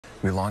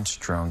We launched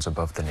drones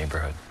above the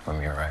neighborhood when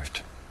we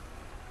arrived.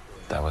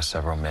 That was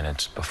several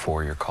minutes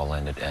before your call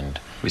ended, and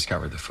we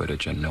scoured the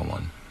footage, and no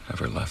one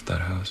ever left that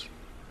house.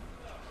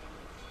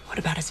 What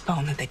about his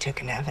phone that they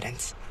took into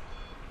evidence?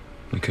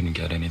 We couldn't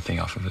get anything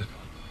off of it.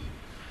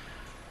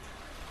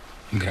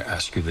 I'm gonna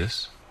ask you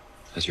this,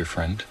 as your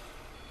friend.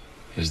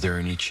 Is there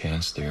any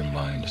chance that your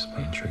mind is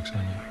playing tricks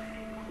on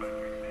you?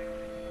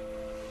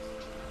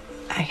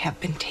 I have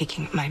been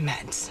taking my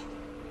meds.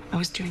 I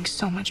was doing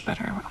so much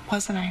better,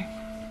 wasn't I?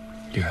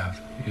 You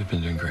have. You've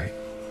been doing great.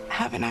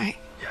 Haven't I?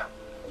 Yeah.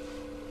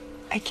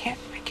 I can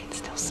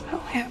still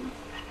smell him.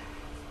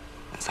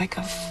 It's like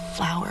a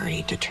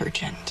flowery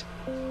detergent.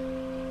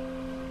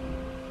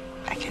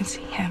 I can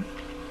see him.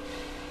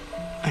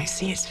 I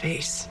see his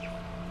face.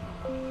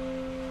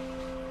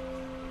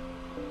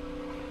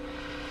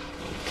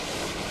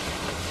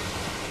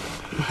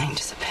 Mind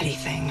is a petty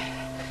thing.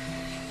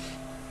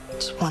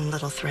 Just one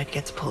little thread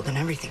gets pulled and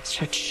everything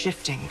starts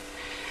shifting.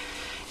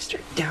 You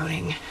start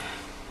doubting.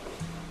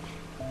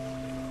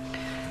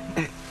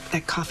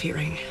 That coffee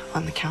ring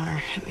on the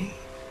counter. I mean,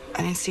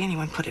 I didn't see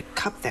anyone put a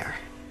cup there.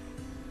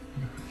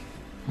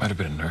 Might have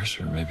been a nurse,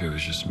 or maybe it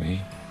was just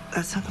me.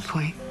 That's not the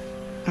point.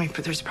 I mean,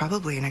 there's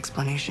probably an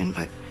explanation,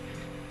 but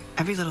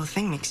every little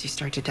thing makes you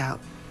start to doubt.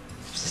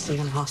 Is this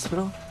even a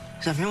hospital?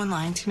 Is everyone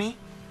lying to me?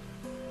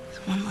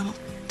 There's one little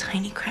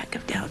tiny crack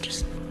of doubt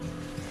just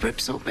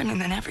rips open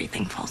and then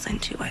everything falls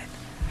into it.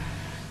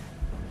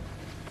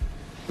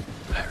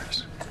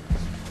 Iris.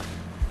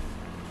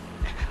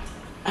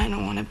 I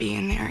don't want to be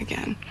in there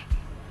again.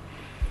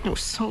 It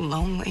was so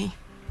lonely.